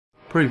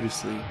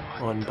Previously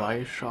on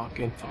BioShock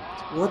Infinite.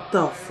 What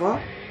the fuck?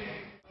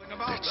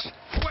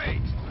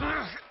 Wait!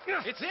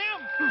 It's him!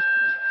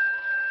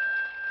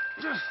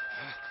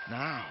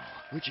 Now,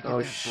 where'd you get Oh,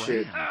 that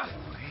shit. brand,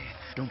 boy?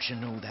 Don't you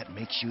know that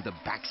makes you the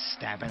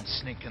backstabbing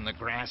snake in the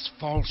grass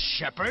false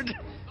shepherd?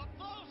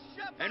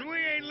 And we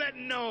ain't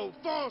letting no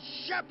false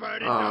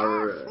shepherd into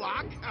our Alright.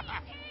 flock.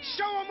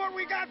 Show them what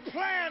we got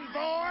planned,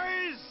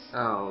 boys!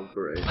 Oh,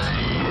 great.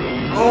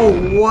 Oh,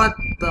 what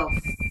the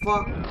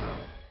fuck?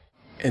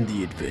 And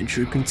the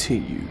adventure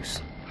continues.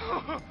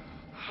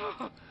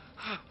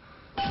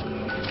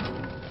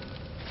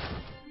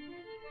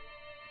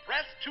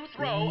 Press to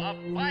throw a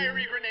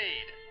fiery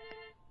grenade.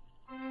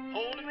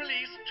 Hold and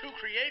release to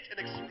create an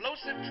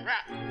explosive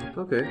trap.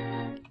 Okay.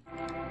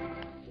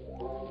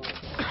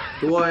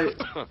 Do I...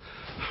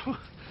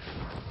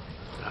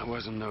 That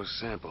wasn't no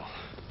sample.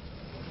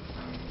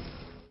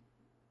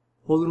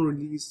 Hold and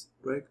release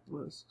break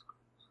was...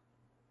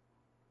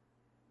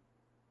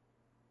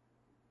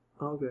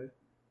 Okay.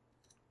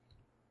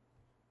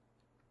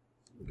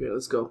 Okay,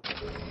 let's go.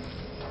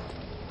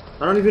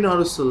 I don't even know how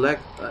to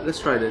select. Let's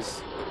try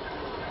this.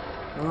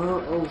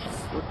 Oh,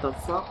 what the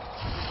fuck?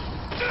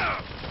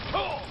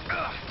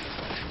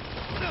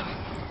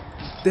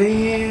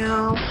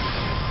 Damn!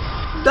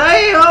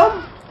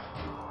 Damn!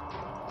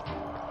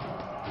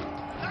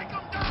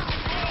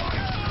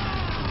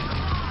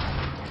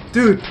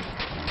 Dude,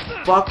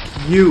 fuck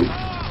you!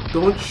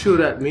 Don't shoot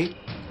at me.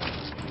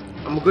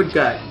 I'm a good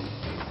guy.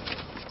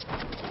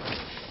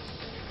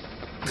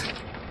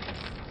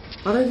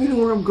 I don't even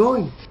know where I'm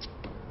going.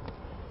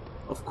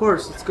 Of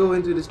course, let's go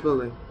into this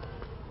building.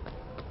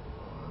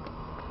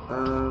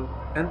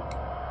 And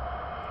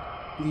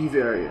leave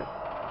area.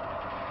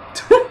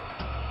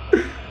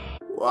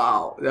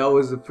 Wow, that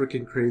was a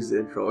freaking crazy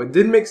intro. It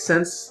didn't make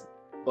sense.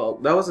 Well,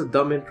 that was a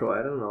dumb intro.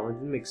 I don't know. It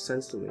didn't make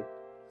sense to me.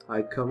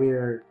 I come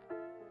here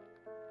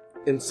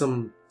in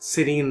some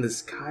city in the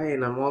sky,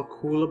 and I'm all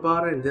cool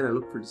about it, and then I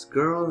look for this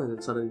girl, and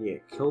then suddenly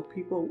I kill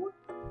people. What?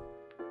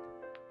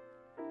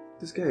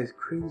 This guy is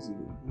crazy.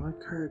 My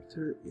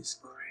character is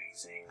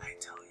crazy. I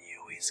tell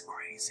you, he's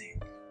crazy.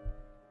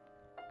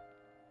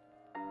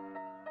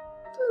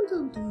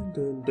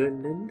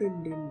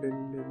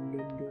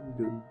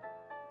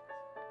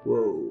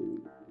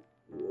 Whoa.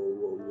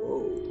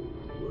 Whoa.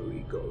 Where are we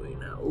going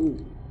now? Ooh.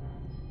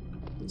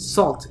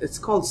 Salt. It's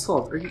called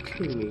salt. Are you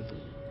kidding me?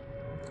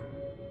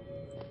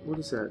 What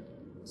is that?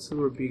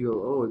 Silver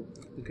Beagle. Oh,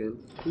 okay.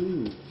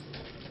 Ooh.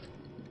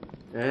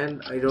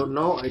 And I don't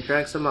know. I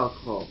drank some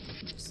alcohol.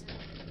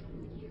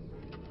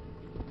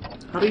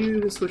 How do you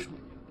even switch?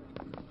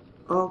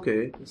 Oh,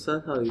 okay. Is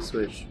that how you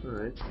switch?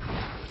 Alright.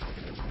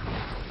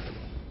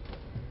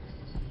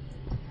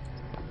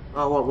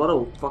 Oh, well, what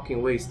a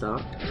fucking waste, huh?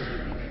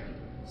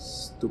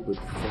 Stupid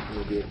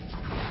fucking idiot.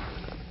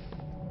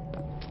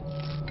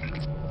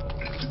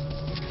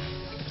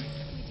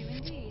 We do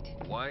indeed.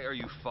 Why are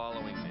you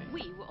following me?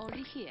 We were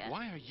already here.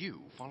 Why are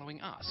you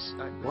following us?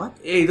 What?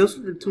 Hey, those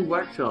are the two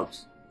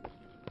workshops.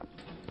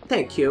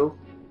 Thank you.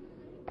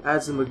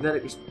 Adds a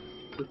magnetic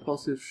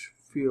repulsive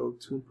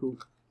field to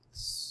improve.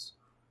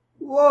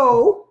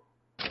 Whoa!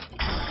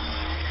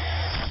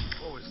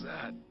 What was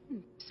that?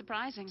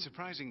 Surprising.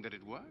 Surprising that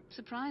it worked?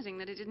 Surprising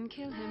that it didn't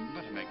kill him.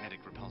 But a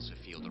magnetic repulsive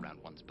field around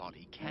one's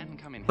body can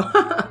come in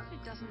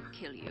It doesn't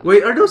kill you.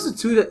 Wait, are those the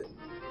two that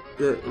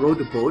rode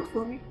the boat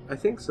for me? I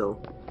think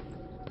so.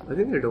 I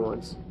think they're the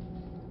ones.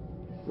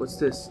 What's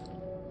this?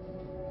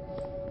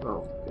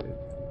 Oh, okay.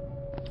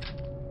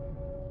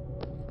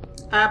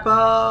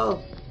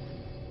 Apple!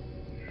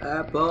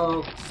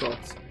 Apple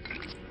salt.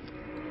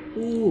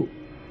 Ooh.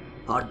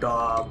 Hot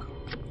dog.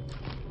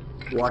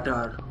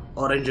 Water.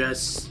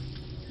 Oranges.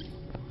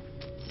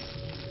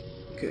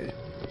 Okay.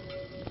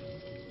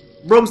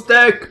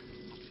 Broomstick!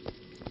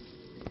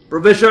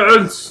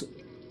 Provisions!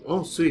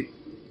 Oh, sweet.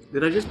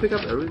 Did I just pick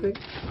up everything?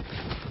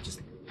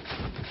 Just...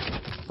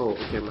 Oh,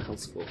 okay, my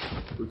health's full.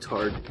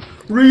 Retard.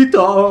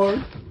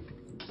 Retard!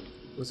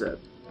 What's that?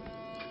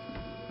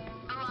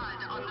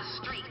 Blood on the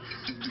streets.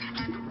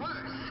 And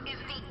worse is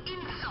the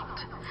insult.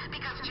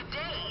 Because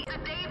today is the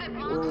day that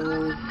marks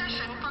our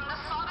secession from the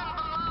Sodom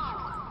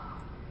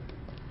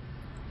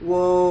below.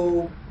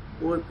 Whoa.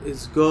 What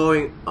is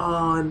going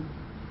on?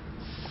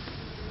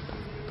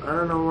 I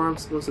don't know where I'm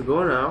supposed to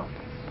go now.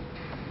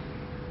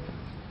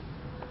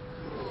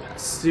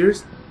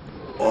 Serious?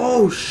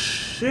 Oh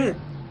shit!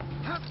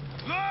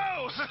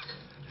 No!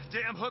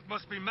 Damn hook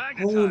must be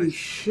magnetized. Holy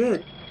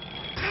shit!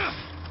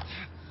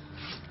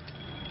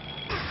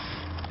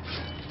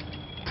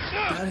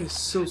 That is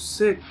so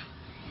sick.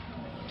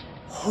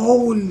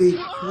 Holy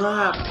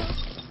crap!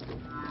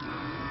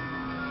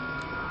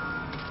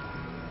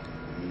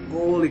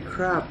 Holy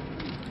crap!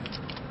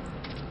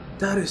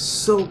 That is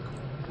so...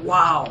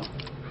 Wow!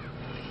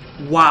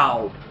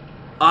 Wow!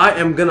 I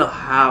am gonna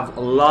have a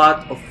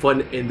lot of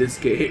fun in this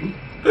game.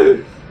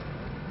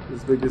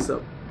 Let's pick this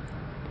up.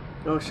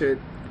 Oh shit.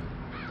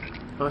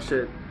 Oh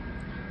shit.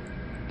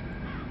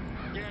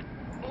 Get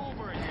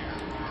over here.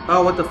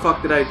 Oh, what the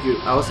fuck did I do?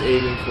 I was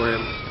aiming for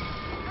him.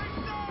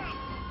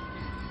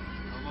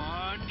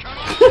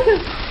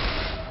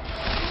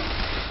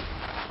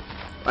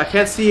 I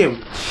can't see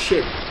him.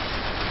 Shit.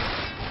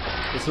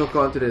 Let's hook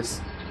on to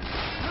this.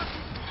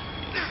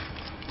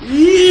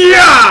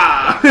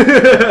 Yeah!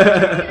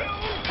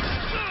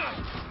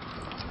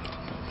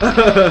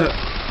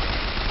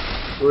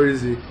 Where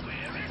is he?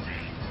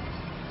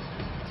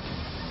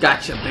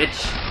 Gotcha,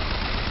 bitch.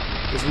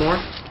 There's more?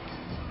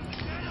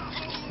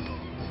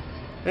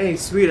 Hey,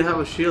 sweet, I have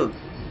a shield.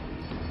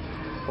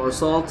 Or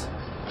assault.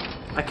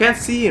 I can't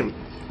see him.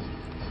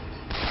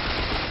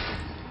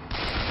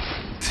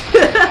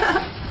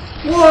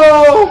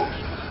 Whoa!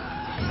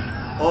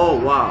 Oh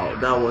wow,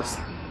 that was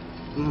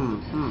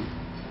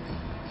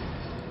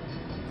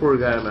Poor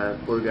guy, man,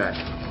 poor guy.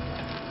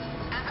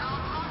 As our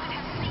prophet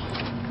has seen,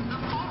 the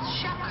false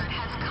shepherd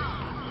has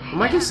come.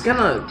 Am I just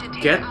gonna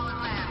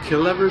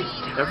kill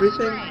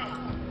everything?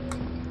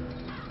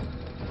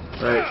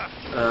 Right,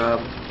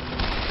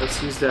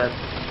 let's use that.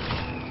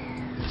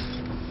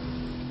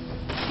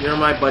 You're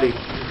my buddy.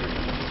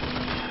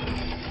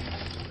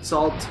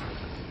 Salt.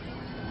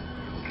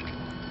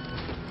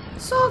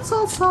 Salt,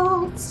 salt,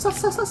 salt, salt,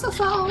 salt, salt,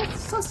 salt,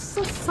 salt,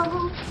 salt,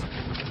 salt.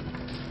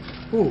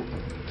 Who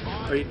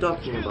are you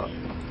talking about?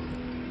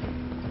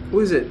 Who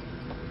is it?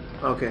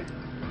 Okay.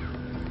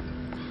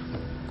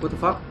 What the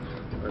fuck?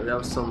 That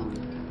was some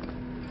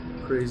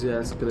crazy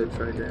ass glitch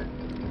right there.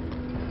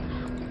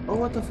 Oh,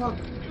 what the fuck?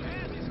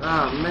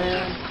 Ah,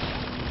 man.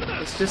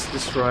 Let's just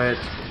destroy it.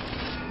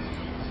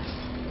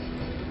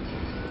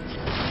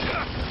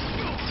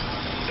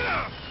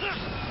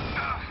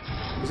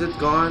 Is it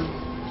gone?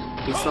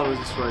 His stuff is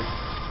destroyed.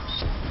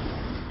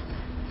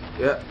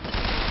 Yeah.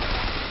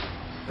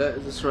 That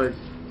is destroyed.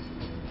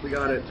 We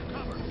got it.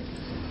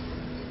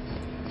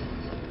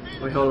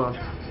 Wait, hold on.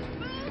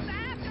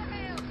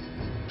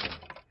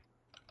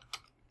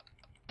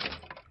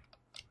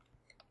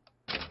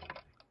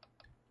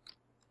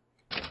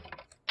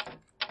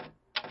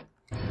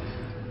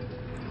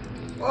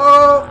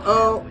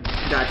 Oh!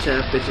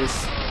 Gotcha,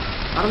 bitches.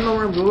 I don't know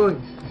where I'm going.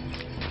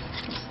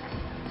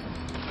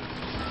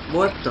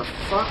 What the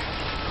fuck?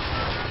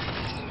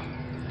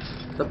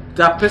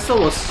 That pistol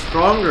was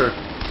stronger.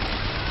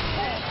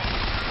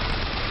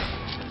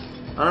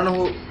 I don't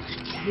know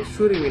who's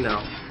shooting me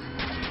now.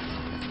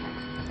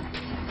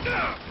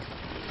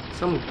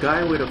 Some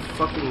guy with a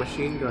fucking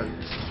machine gun.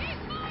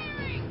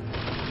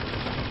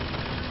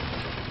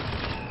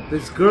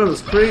 This girl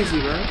is crazy,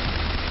 man.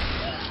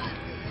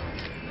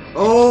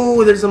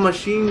 Oh, there's a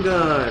machine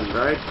gun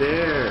right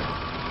there.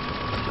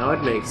 Now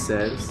it makes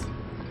sense.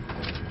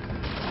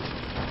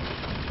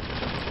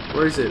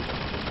 Where is it?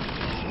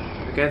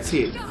 I can't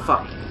see it.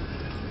 Fuck.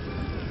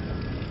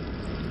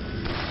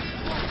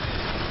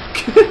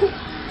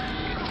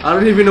 I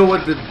don't even know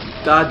what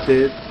that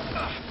did.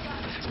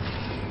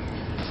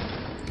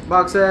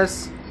 Box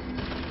ass.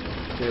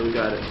 Okay, we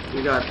got it.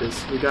 We got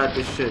this. We got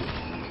this shit.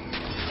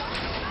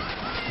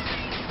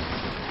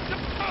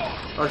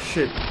 Oh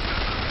shit.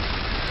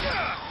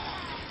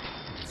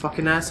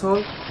 Fucking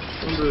asshole.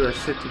 Don't do that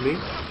shit to me.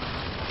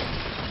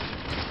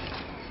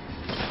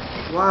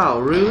 Wow,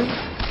 really?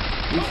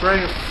 You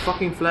trying to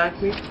fucking flank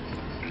me?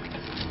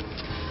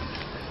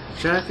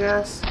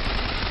 Jackass? I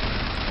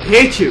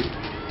hate you!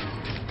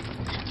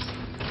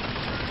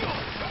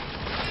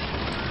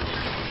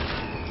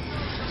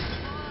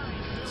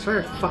 Swear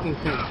a fucking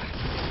thing.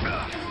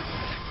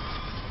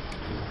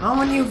 How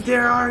many of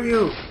there are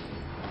you?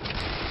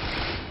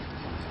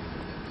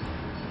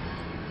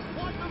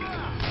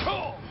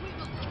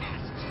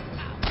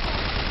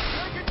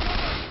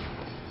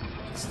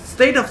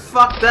 Stay the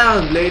fuck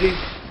down, lady!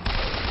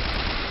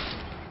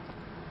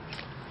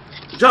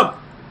 Jump!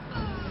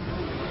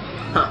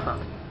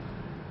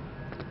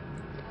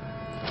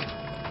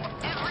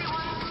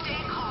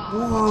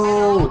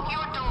 Whoa!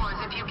 Your doors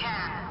if you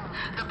can.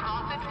 The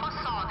prophet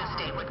foresaw this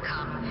day would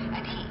come,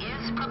 and he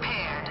is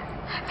prepared.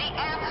 The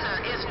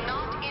answer is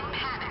not in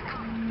panic,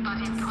 but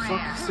in prayer.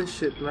 Fuck is this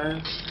shit,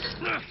 man?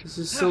 This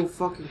is so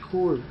fucking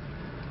cool.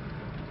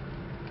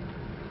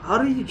 How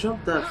do you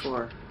jump that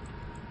far?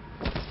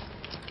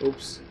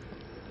 Oops.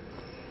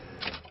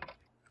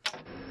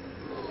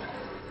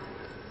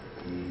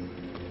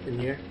 In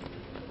here?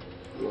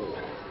 Whoa.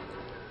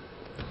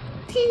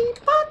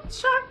 Teapot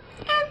shark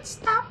and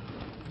stop.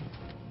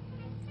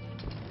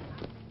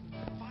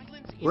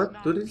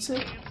 What did it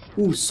say?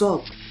 Ooh,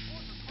 salt.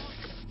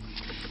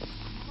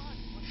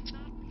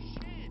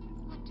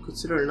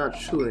 Consider not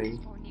shooting.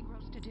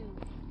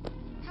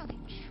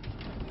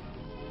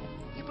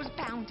 It was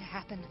bound to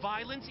happen.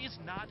 Violence is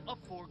not a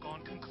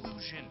foregone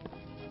conclusion.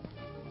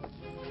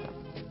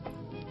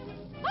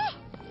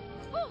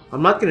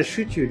 I'm not gonna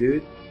shoot you,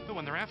 dude. But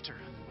when they're after,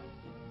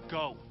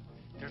 go.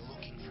 They're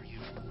looking for you.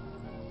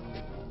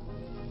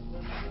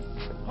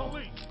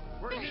 Police,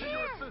 we're needing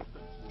your assistance.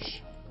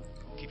 Shh.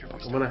 Keep your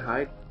voice I'm down. gonna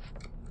hide.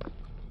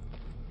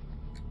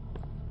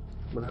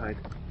 I'm gonna hide.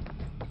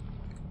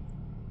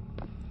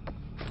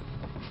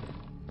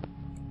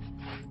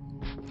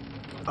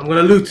 I'm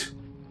gonna loot.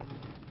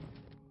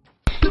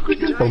 Die,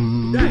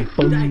 die,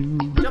 die.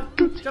 Jump,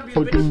 you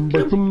bitch,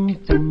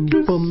 jump.